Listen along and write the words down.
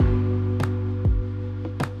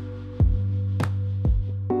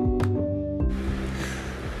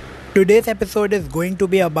Today's episode is going to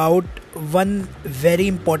be about one very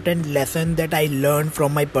important lesson that I learned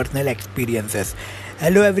from my personal experiences.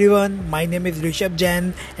 Hello everyone, my name is Rishabh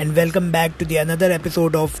Jain and welcome back to the another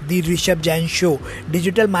episode of the Rishabh Jain Show,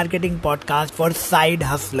 digital marketing podcast for side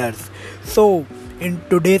hustlers. So, in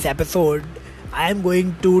today's episode, I am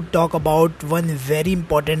going to talk about one very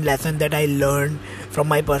important lesson that I learned from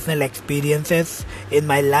my personal experiences in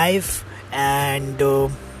my life and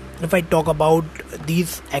if I talk about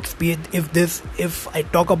these experience if I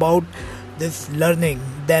talk about this learning,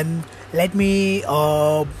 then let me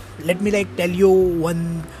like tell you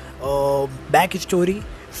one back story.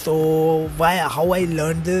 So how I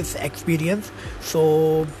learned this experience.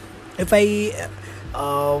 So if I'm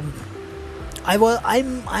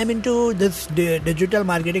into this digital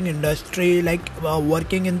marketing industry,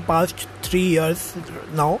 working in past 3 years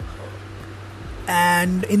now,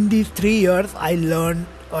 and in these 3 years I learned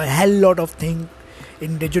a hell lot of things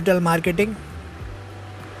in digital marketing,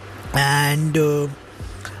 and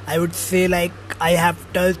I would say like I have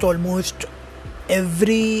touched almost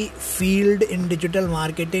every field in digital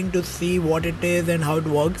marketing to see what it is and how it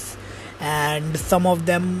works, and some of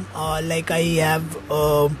them like I have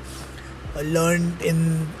learned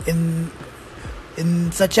in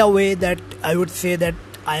such a way that I would say that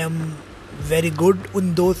I am very good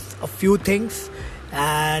in those a few things,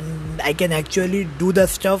 and I can actually do the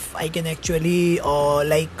stuff. I can actually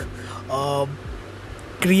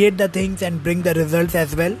create the things and bring the results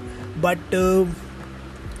as well. But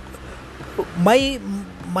my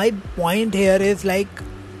point here is like,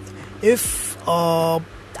 if I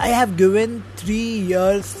have given 3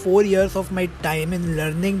 years 4 years of my time in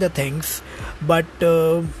learning the things, but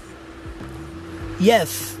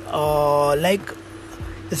yes,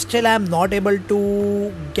 still I am not able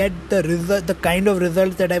to get the kind of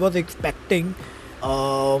results that I was expecting.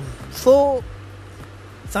 So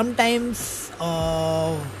sometimes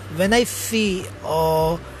when I see,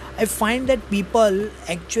 I find that people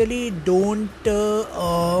actually don't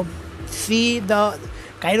see the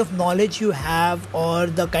kind of knowledge you have or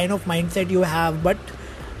the kind of mindset you have, but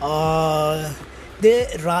they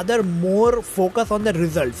rather more focus on the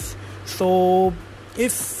results. So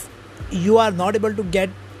if you are not able to get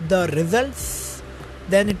the results,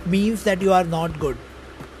 then it means that you are not good.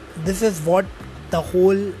 This is what the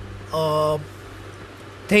whole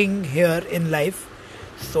thing here in life.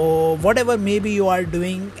 So whatever maybe you are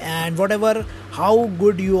doing and whatever how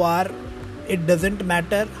good you are, it doesn't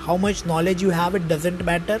matter. How much knowledge you have, it doesn't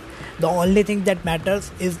matter. The only thing that matters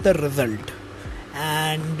is the result.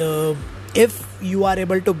 And if you are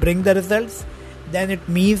able to bring the results, then it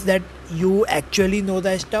means that you actually know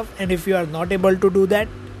the stuff. And if you are not able to do that,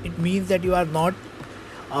 it means that you are not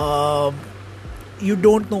you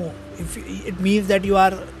don't know. It means that you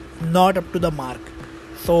are not up to the mark.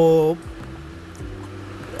 So,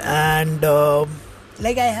 and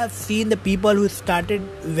like I have seen the people who started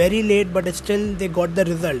very late but still they got the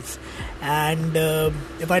results. And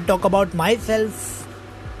if I talk about myself,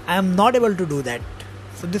 I am not able to do that.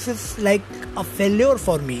 So this is like a failure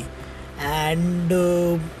for me, and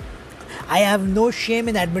I have no shame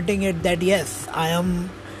in admitting it that yes, I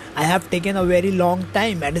have taken a very long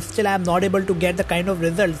time and still I am not able to get the kind of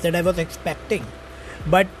results that I was expecting.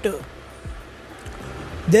 But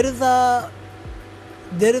there is a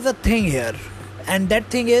thing here, and that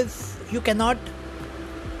thing is you cannot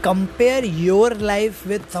compare your life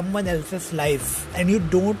with someone else's life, and you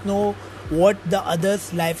don't know what the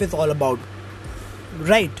other's life is all about,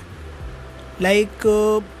 right? Like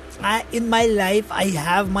in my life I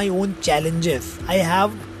have my own challenges, I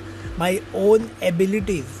have my own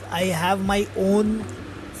abilities, I have my own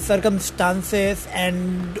circumstances,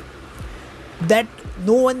 and that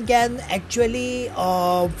no one can actually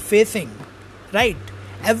facing, right?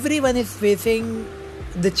 Everyone is facing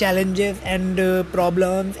the challenges and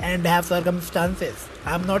problems and have circumstances.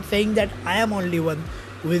 I'm not saying that I am only one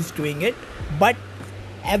who is doing it, but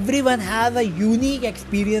everyone has a unique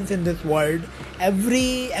experience in this world.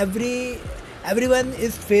 Everyone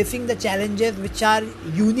is facing the challenges which are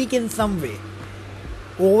unique in some way.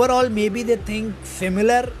 Overall, maybe they think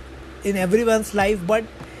similar in everyone's life, but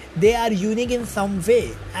they are unique in some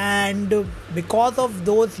way. And because of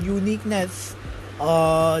those uniqueness,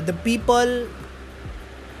 the people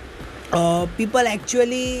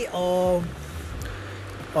actually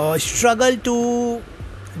struggle to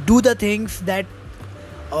do the things that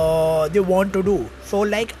they want to do. So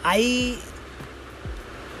like I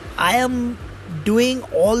am doing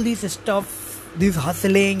all this stuff, this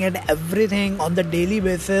hustling and everything on the daily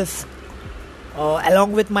basis,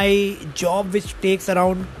 along with my job, which takes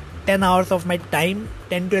around 10 hours of my time,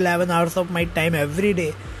 10 to 11 hours of my time every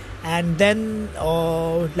day. and then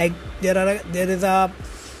like there is a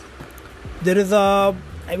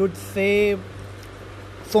I would say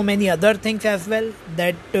so many other things as well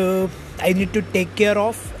that I need to take care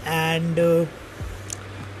of, and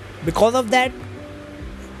because of that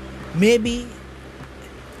maybe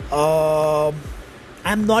uh,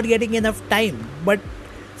 I'm not getting enough time, but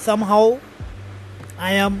somehow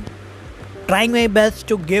I am trying my best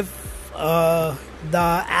to give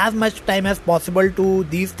the as much time as possible to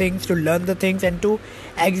these things, to learn the things and to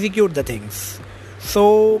execute the things.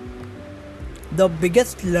 So the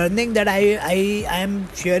biggest learning that I am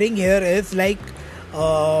sharing here is like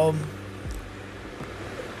um,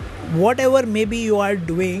 whatever maybe you are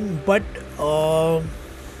doing, but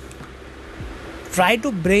try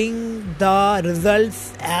to bring the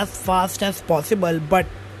results as fast as possible. But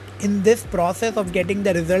in this process of getting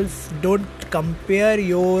the results, don't compare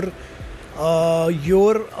your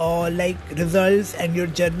like results and your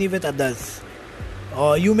journey with others.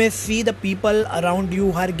 You may see the people around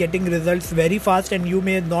you are getting results very fast, and you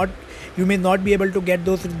may not be able to get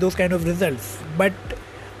those kind of results. But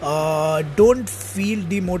don't feel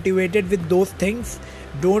demotivated with those things.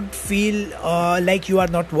 Don't feel like you are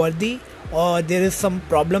not worthy or there is some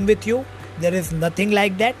problem with you. There is nothing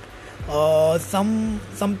like that. Some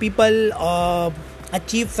people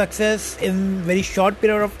achieve success in very short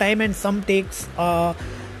period of time, and some takes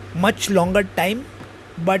much longer time.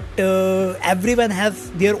 But everyone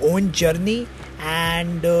has their own journey,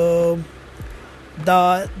 and the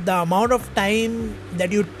amount of time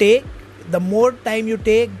that you take, the more time you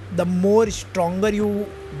take, the more stronger you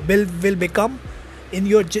will become in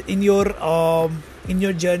your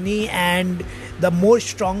journey, and the more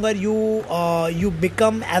stronger you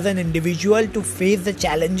become as an individual to face the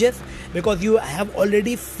challenges, because you have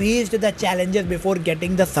already faced the challenges before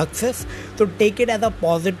getting the success. So take it as a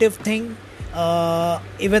positive thing.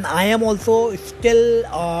 Even I am also still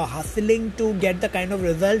hustling to get the kind of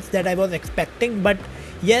results that I was expecting, but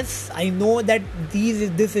yes, I know that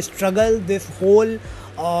this struggle, this whole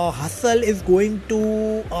hustle is going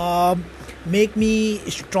to make me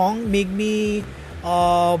strong, make me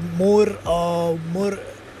more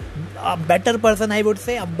a better person, I would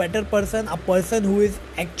say, a better person, a person who is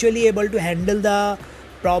actually able to handle the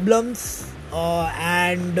problems,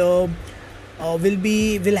 and will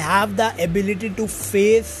have the ability to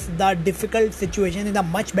face the difficult situation in a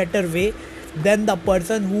much better way than the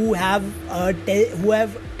person who have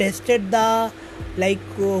tested the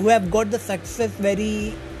who have got the success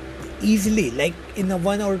very easily, like in a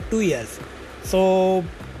 1 or 2 years. So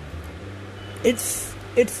it's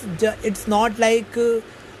not like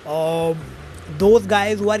those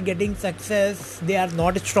guys who are getting success, they are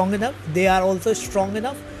not strong enough. They are also strong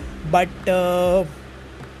enough, but the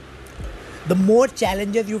more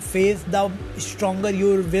challenges you face, the stronger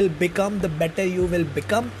you will become, the better you will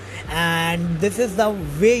become. And this is the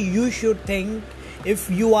way you should think. If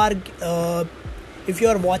you are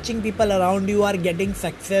watching people around you are getting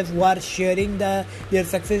success, who are sharing their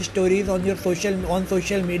success stories on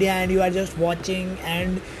social media, and you are just watching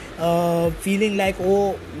and feeling like,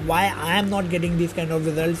 oh, why I am not getting these kind of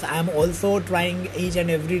results, I am also trying each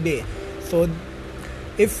and every day. So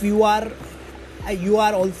if you are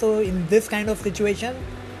also in this kind of situation,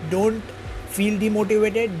 don't feel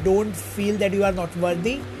demotivated, don't feel that you are not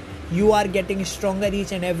worthy. You are getting stronger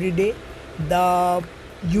each and every day. The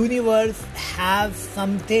universe has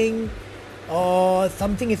something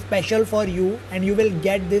special for you, and you will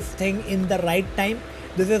get this thing in the right time.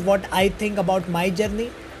 This is what I think about my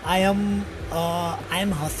journey. I am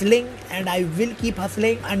hustling, and I will keep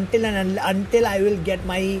hustling until I will get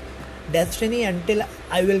my destiny, until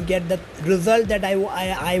I will get the result that I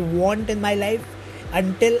want in my life,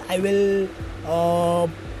 until I will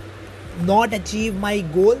not achieve my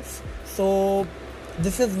goals. So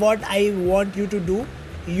this is what I want you to do.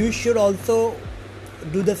 You should also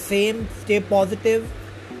do the same. Stay positive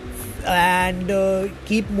and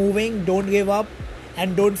keep moving. Don't give up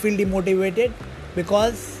and don't feel demotivated,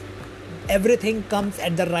 because everything comes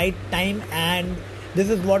at the right time, and this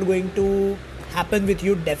is what going to happen with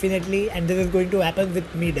you definitely, and this is going to happen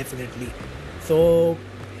with me definitely. So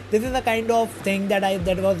this is the kind of thing that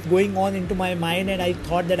was going on into my mind, and I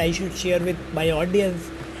thought that I should share with my audience.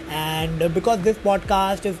 And because this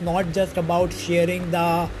podcast is not just about sharing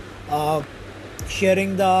the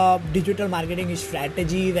digital marketing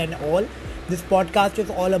strategies and all, this podcast is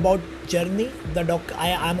all about journey. I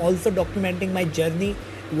am also documenting my journey,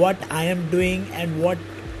 what I am doing and what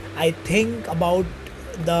I think about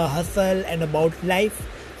the hustle and about life.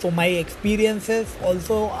 So my experiences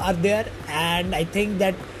also are there, and I think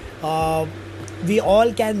that we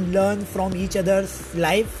all can learn from each other's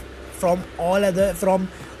life. from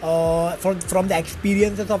from the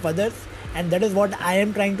experiences of others, and that is what I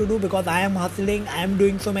am trying to do, because I am hustling, I am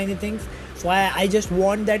doing so many things. So I just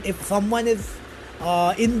want that if someone is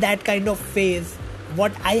in that kind of phase,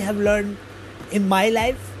 what I have learned in my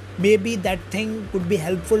life, maybe that thing could be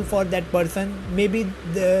helpful for that person. Maybe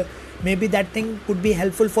that thing could be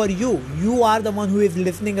helpful for you. You are the one who is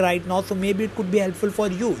listening right now, so maybe it could be helpful for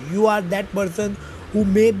you. You are that person who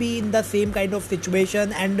may be in the same kind of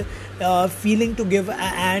situation and feeling to give,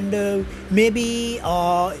 and maybe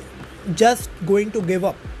just going to give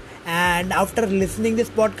up. And after listening this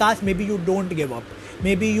podcast, maybe you don't give up.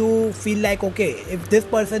 Maybe you feel like, okay, if this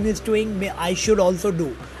person is doing, I should also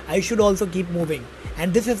do. I should also keep moving.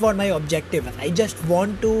 And this is what my objective is. I just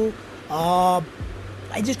want to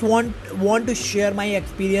share my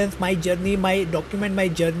experience, my journey, document my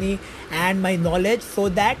journey and my knowledge, so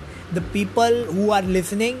that the people who are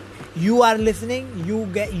listening, you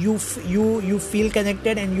feel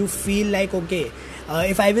connected, and you feel like, okay,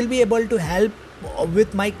 if I will be able to help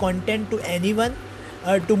with my content to anyone,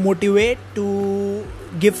 to motivate, to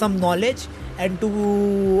give some knowledge, and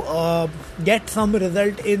to get some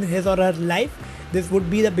result in his or her life, this would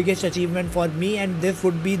be the biggest achievement for me. And this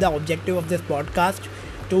would be the objective of this podcast,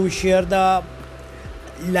 to share the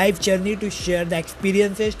life journey, to share the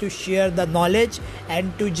experiences, to share the knowledge,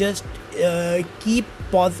 and to just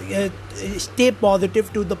stay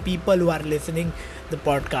positive to the people who are listening the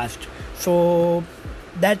podcast. So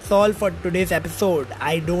that's all for today's episode.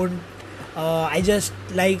 I just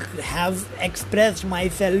have expressed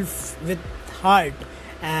myself with heart,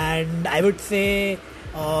 and I would say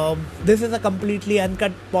this is a completely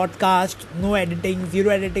uncut podcast, no editing,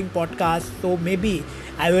 zero editing podcast. So maybe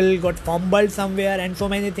I will got fumbled somewhere, and so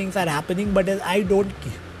many things are happening, but I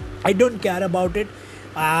don't care about it.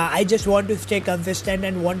 I just want to stay consistent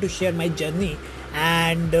and want to share my journey.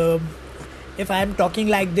 And if I am talking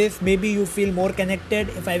like this, maybe you feel more connected.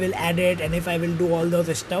 If I will edit and if I will do all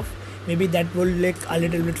those stuff, maybe that will look a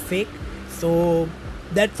little bit fake. So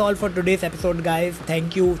that's all for today's episode, guys.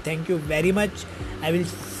 Thank you very much. I will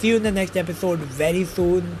see you in the next episode very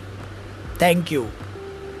soon. Thank you.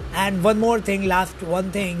 And one more thing,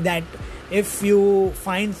 one thing, that if you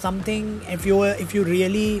find something, if you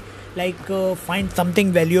really find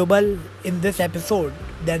something valuable in this episode,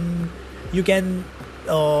 then you can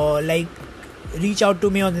reach out to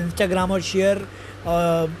me on Instagram, or share,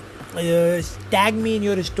 tag me in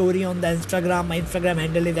your story on the Instagram. My Instagram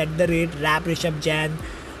handle is @raprishabhjain.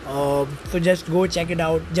 So just go check it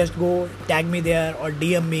out. Just go tag me there, or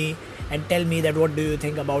DM me and tell me that what do you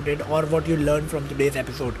think about it, or what you learned from today's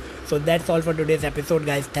episode. So that's all for today's episode,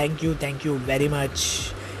 guys. Thank you very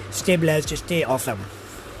much. Stay blessed, stay awesome.